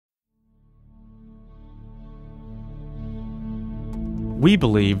We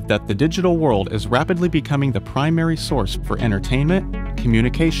believe that the digital world is rapidly becoming the primary source for entertainment,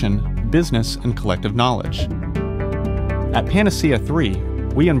 communication, business, and collective knowledge. At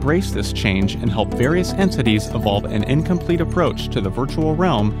Panacea3, we embrace this change and help various entities evolve an incomplete approach to the virtual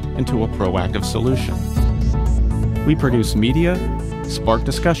realm into a proactive solution. We produce media, spark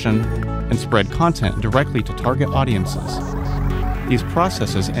discussion, and spread content directly to target audiences. These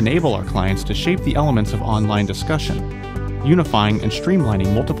processes enable our clients to shape the elements of online discussion, unifying and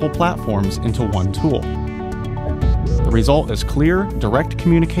streamlining multiple platforms into one tool. The result is clear, direct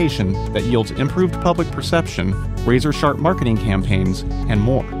communication that yields improved public perception, razor-sharp marketing campaigns, and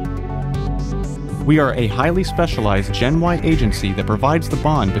more. We are a highly specialized Gen Y agency that provides the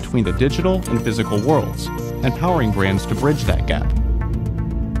bond between the digital and physical worlds, empowering brands to bridge that gap.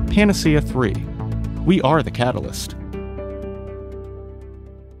 Panacea3. We are the catalyst.